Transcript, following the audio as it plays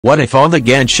What if all the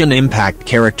Genshin Impact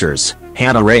characters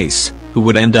had a race? Who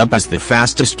would end up as the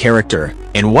fastest character,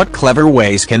 and what clever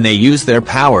ways can they use their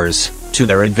powers to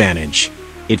their advantage?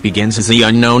 It begins as the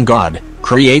unknown god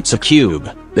creates a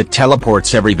cube that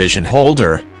teleports every vision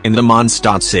holder in the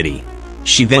Mondstadt city.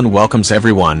 She then welcomes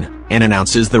everyone and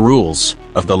announces the rules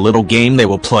of the little game they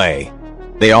will play.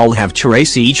 They all have to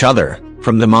race each other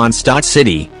from the Mondstadt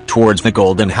city towards the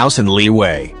Golden House in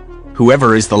Leeway.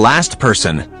 Whoever is the last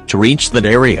person to reach that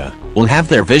area will have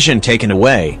their vision taken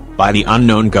away by the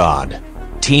unknown god.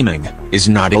 Teaming is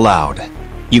not allowed.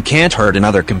 You can't hurt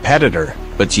another competitor,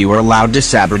 but you are allowed to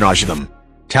sabotage them.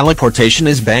 Teleportation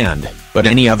is banned, but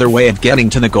any other way of getting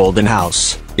to the Golden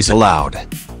House is allowed.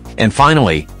 And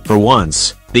finally, for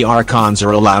once, the Archons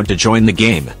are allowed to join the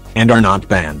game and are not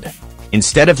banned.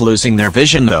 Instead of losing their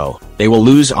vision though, they will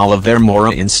lose all of their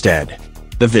Mora instead.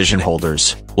 The vision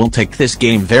holders will take this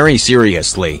game very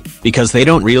seriously, because they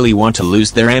don't really want to lose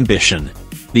their ambition.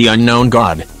 The unknown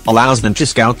god allows them to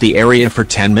scout the area for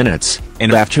 10 minutes,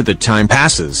 and after the time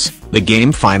passes, the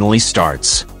game finally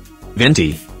starts.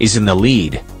 Venti is in the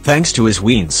lead, thanks to his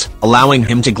wings, allowing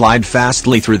him to glide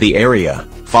fastly through the area,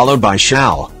 followed by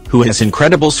Shao, who has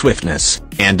incredible swiftness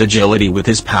and agility with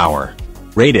his power.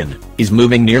 Raiden is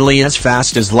moving nearly as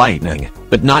fast as lightning,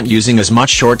 but not using as much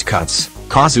shortcuts.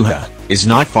 Kazuha is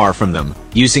not far from them,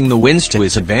 using the winds to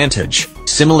his advantage,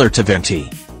 similar to Venti.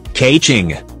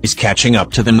 Kei-Ching is catching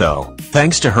up to them though,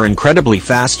 thanks to her incredibly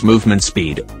fast movement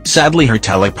speed. Sadly, her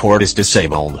teleport is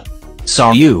disabled.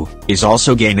 Sayu is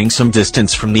also gaining some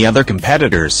distance from the other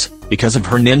competitors because of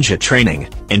her ninja training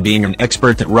and being an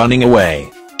expert at running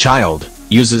away. Child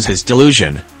uses his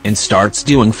delusion and starts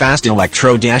doing fast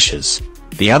electro dashes.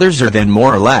 The others are then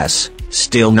more or less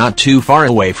still not too far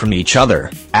away from each other,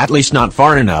 at least not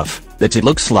far enough that it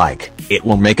looks like it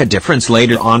will make a difference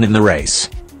later on in the race.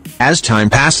 As time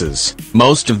passes,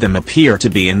 most of them appear to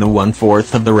be in the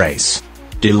 1/4 of the race.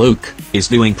 Diluc is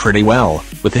doing pretty well,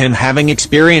 with him having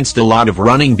experienced a lot of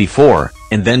running before,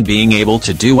 and then being able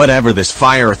to do whatever this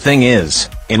fire thing is,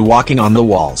 and walking on the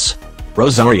walls.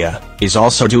 Rosaria is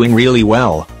also doing really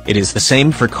well. It is the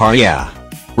same for Karya.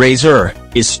 Razor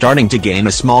is starting to gain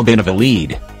a small bit of a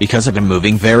lead, because of him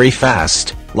moving very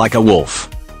fast, like a wolf.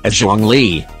 As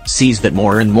Zhongli sees that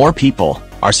more and more people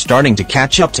are starting to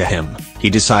catch up to him, he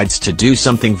decides to do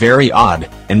something very odd,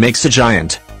 and makes a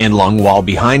giant and long wall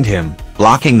behind him,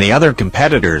 blocking the other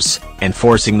competitors, and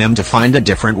forcing them to find a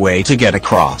different way to get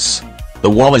across.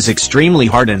 The wall is extremely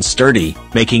hard and sturdy,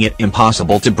 making it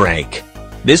impossible to break.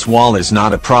 This wall is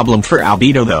not a problem for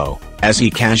Albedo though, as he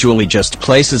casually just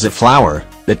places a flower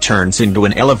that turns into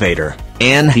an elevator,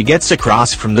 and he gets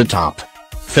across from the top.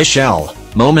 Fischl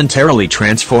momentarily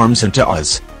transforms into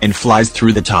Uz, and flies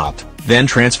through the top, then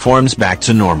transforms back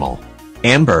to normal.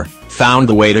 Amber found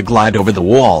the way to glide over the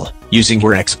wall, using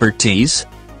her expertise.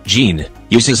 Jean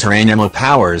uses her animal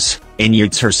powers, and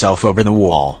yurts herself over the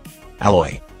wall.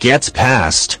 Aloy gets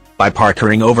past by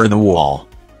parkouring over the wall.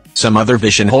 Some other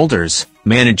vision holders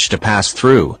manage to pass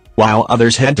through, while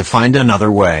others had to find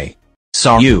another way.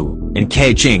 Sayu and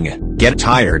Kei-Ching get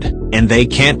tired, and they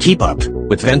can't keep up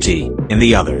with Venti and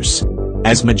the others.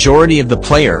 As majority of the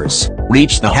players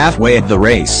reach the halfway of the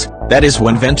race, that is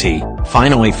when Venti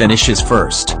finally finishes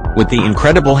first, with the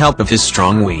incredible help of his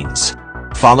strong wings.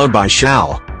 Followed by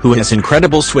Shao, who has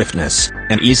incredible swiftness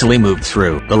and easily moved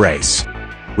through the race.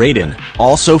 Raiden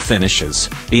also finishes,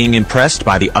 being impressed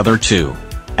by the other two.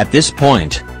 At this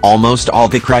point, almost all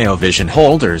the cryovision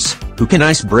holders, who can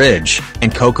Ice Bridge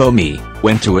and Kokomi,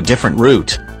 went to a different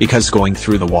route, because going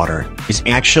through the water is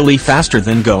actually faster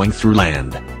than going through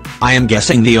land. I am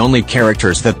guessing the only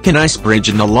characters that can Ice Bridge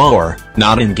in the lore,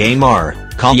 not in-game are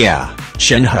Kaeya,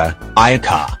 Shenhe,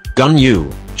 Ayaka,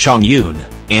 Gunyu, Chongyun,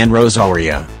 and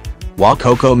Rosaria. While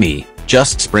Kokomi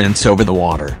just sprints over the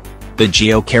water. The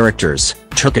Geo characters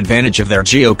took advantage of their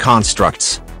Geo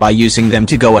constructs by using them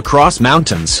to go across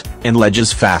mountains and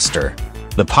ledges faster.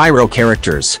 The Pyro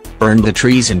characters burned the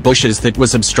trees and bushes that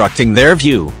was obstructing their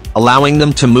view, allowing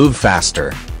them to move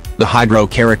faster. The Hydro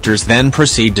characters then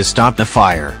proceed to stop the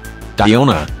fire.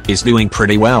 Diona is doing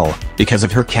pretty well, because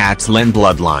of her Cat's Len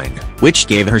bloodline, which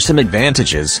gave her some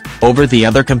advantages over the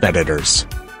other competitors.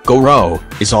 Goro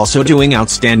is also doing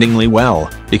outstandingly well,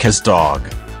 because Dog.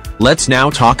 Let's now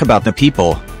talk about the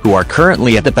people who are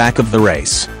currently at the back of the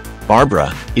race.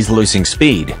 Barbara is losing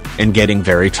speed and getting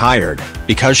very tired,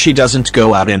 because she doesn't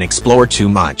go out and explore too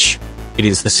much. It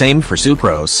is the same for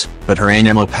Sucrose, but her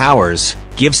animal powers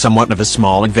give somewhat of a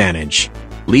small advantage.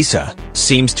 Lisa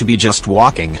seems to be just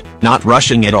walking, not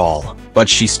rushing at all, but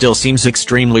she still seems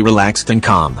extremely relaxed and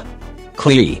calm.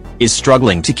 Klee is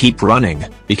struggling to keep running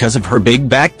because of her big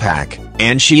backpack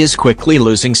and she is quickly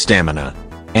losing stamina.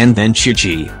 And then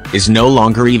Chi-Chi is no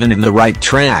longer even in the right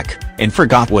track, and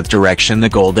forgot what direction the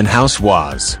Golden House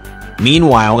was.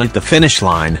 Meanwhile at the finish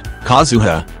line,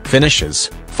 Kazuha finishes,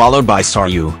 followed by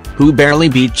Sayu, who barely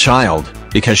beat Child,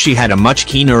 because she had a much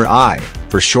keener eye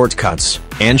for shortcuts,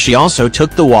 and she also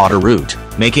took the water route,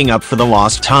 making up for the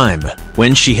lost time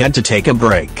when she had to take a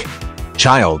break.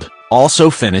 Child also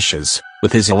finishes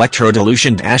with his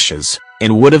electro-delusioned ashes,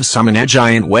 and would have summoned a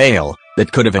giant whale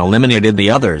that could have eliminated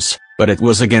the others, but it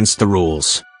was against the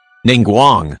rules.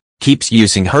 Ningguang keeps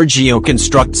using her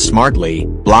geoconstruct smartly,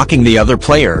 blocking the other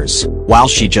players, while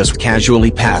she just casually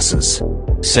passes.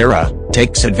 Sarah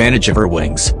takes advantage of her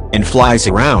wings and flies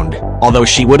around, although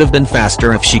she would have been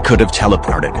faster if she could have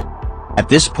teleported. At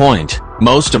this point,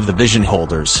 most of the vision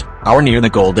holders are near the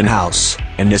Golden House,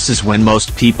 and this is when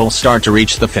most people start to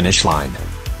reach the finish line.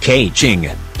 Kei Ching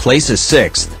places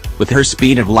 6th, with her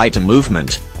speed of light and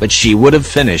movement, but she would have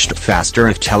finished faster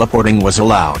if teleporting was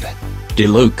allowed.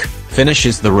 Diluc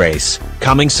finishes the race,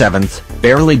 coming 7th,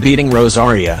 barely beating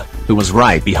Rosaria, who was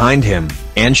right behind him,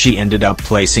 and she ended up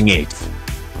placing 8th.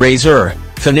 Razor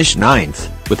finished 9th,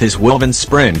 with his woven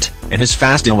sprint and his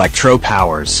fast electro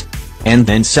powers. And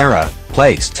then Sarah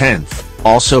placed 10th,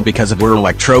 also because of her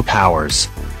electro powers.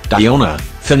 Diona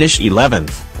finished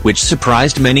 11th, which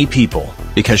surprised many people,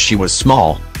 because she was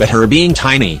small, but her being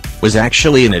tiny was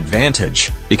actually an advantage,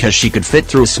 because she could fit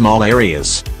through small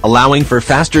areas, allowing for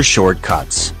faster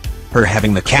shortcuts. Her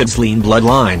having the Kadsleen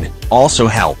bloodline also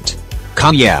helped.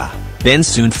 Kanya then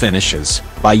soon finishes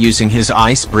by using his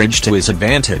ice bridge to his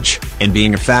advantage, and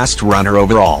being a fast runner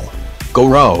overall.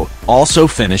 Goro also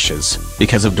finishes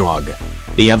because of Dog.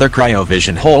 The other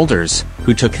cryovision holders,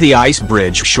 who took the ice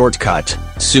bridge shortcut,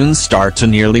 soon start to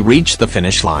nearly reach the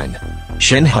finish line.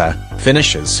 Shinha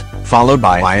finishes, followed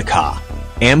by Ayaka.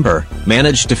 Amber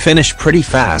managed to finish pretty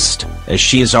fast, as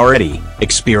she is already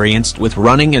experienced with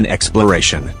running and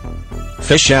exploration.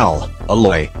 Fischl,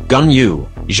 Aloy, Gunyu,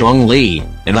 Zhongli,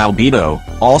 and Albedo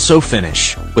also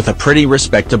finish with a pretty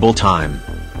respectable time.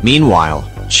 Meanwhile,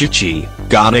 Chi-Chi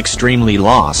got extremely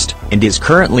lost and is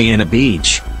currently in a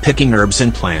beach, picking herbs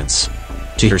and plants.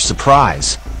 To her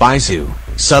surprise, Baizu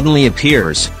suddenly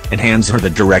appears and hands her the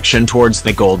direction towards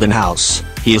the Golden House.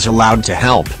 He is allowed to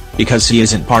help, because he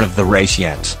isn't part of the race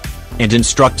yet, and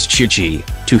instructs Chi-Chi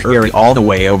to hurry all the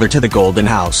way over to the Golden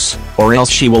House, or else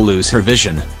she will lose her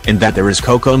vision, and that there is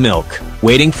cocoa milk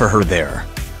waiting for her there.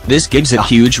 This gives a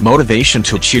huge motivation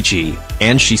to Chi-Chi,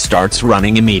 and she starts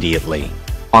running immediately.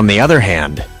 On the other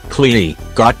hand, Clee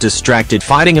got distracted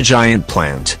fighting a giant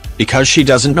plant, because she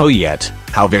doesn't know yet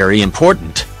how very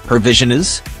important her vision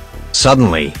is.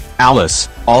 Suddenly, Alice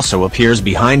also appears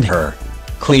behind her.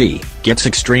 Clee gets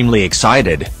extremely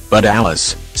excited, but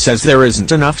Alice says there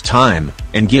isn't enough time,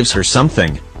 and gives her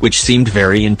something, which seemed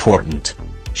very important.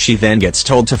 She then gets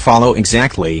told to follow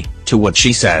exactly to what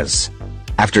she says.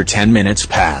 After 10 minutes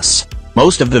pass,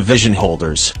 most of the vision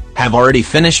holders have already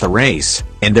finished the race,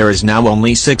 and there is now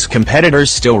only 6 competitors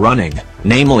still running,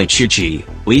 namely Chi-Chi,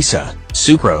 Lisa,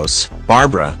 Sucrose,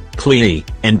 Barbara, Clee,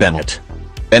 and Bennett.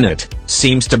 Bennett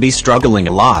seems to be struggling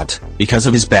a lot, because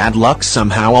of his bad luck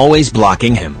somehow always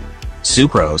blocking him.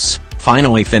 Sucrose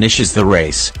finally finishes the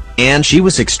race, and she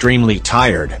was extremely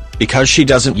tired, because she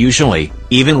doesn't usually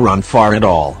even run far at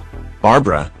all.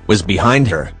 Barbara was behind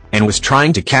her, and was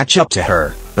trying to catch up to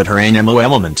her, but her Anemo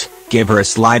element gave her a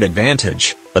slight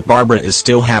advantage, but Barbara is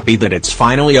still happy that it's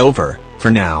finally over,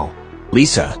 for now.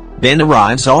 Lisa then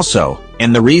arrives also,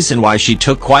 and the reason why she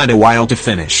took quite a while to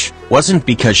finish wasn't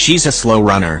because she's a slow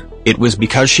runner, it was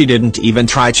because she didn't even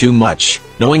try too much,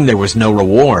 knowing there was no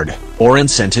reward or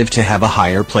incentive to have a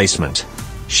higher placement.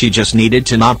 She just needed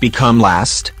to not become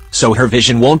last, so her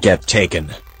vision won't get taken,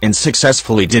 and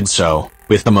successfully did so,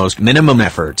 with the most minimum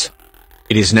effort.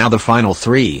 It is now the final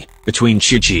 3, between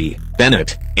Chi-Chi,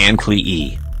 Bennett, and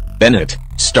Clee. Bennett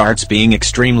starts being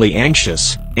extremely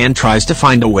anxious, and tries to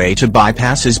find a way to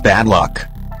bypass his bad luck.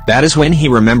 That is when he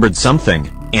remembered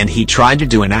something, and he tried to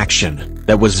do an action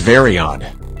that was very odd.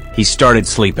 He started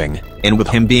sleeping, and with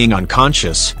him being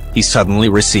unconscious, he suddenly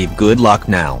received good luck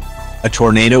now. A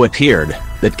tornado appeared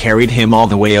that carried him all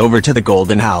the way over to the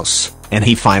Golden House, and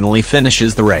he finally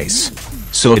finishes the race.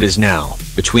 So it is now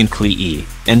between Clee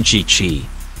and Chi-Chi.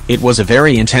 It was a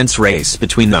very intense race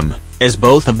between them, as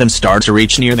both of them start to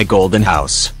reach near the Golden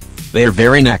House. They are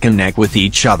very neck and neck with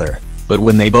each other, but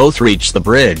when they both reach the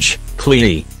bridge,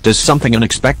 Clee does something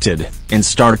unexpected, and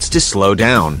starts to slow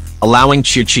down, allowing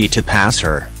Chi-Chi to pass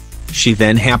her. She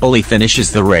then happily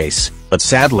finishes the race, but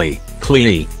sadly,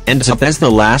 Clee ends up as the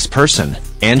last person,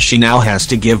 and she now has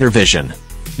to give her vision.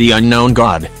 The unknown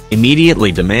god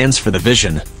immediately demands for the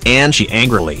vision, and she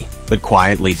angrily, but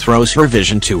quietly throws her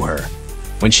vision to her.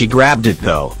 When she grabbed it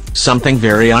though, something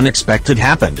very unexpected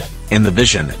happened, and the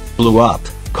vision blew up,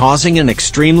 causing an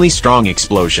extremely strong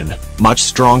explosion, much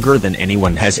stronger than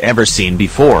anyone has ever seen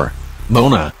before.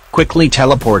 Mona quickly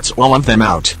teleports all of them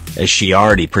out, as she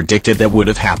already predicted that would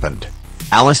have happened.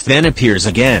 Alice then appears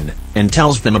again, and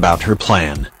tells them about her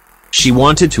plan. She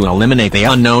wanted to eliminate the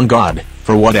unknown god,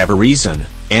 for whatever reason,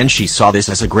 and she saw this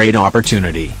as a great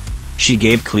opportunity. She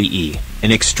gave Clee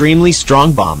an extremely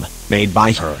strong bomb, made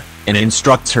by her, and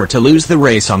instructs her to lose the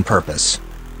race on purpose.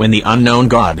 When the unknown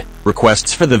god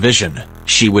requests for the vision,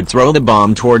 she would throw the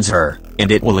bomb towards her,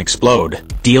 and it will explode,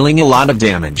 dealing a lot of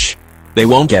damage. They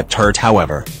won't get hurt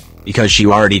however, because she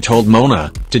already told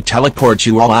Mona to teleport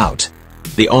you all out.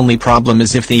 The only problem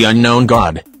is if the unknown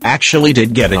god actually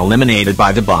did get eliminated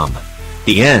by the bomb.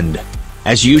 The end.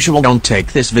 As usual, don't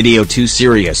take this video too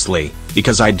seriously,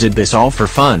 because I did this all for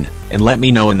fun, and let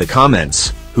me know in the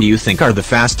comments who you think are the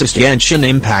fastest Genshin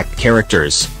Impact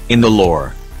characters in the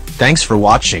lore. Thanks for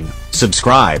watching,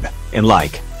 subscribe, and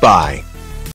like. Bye.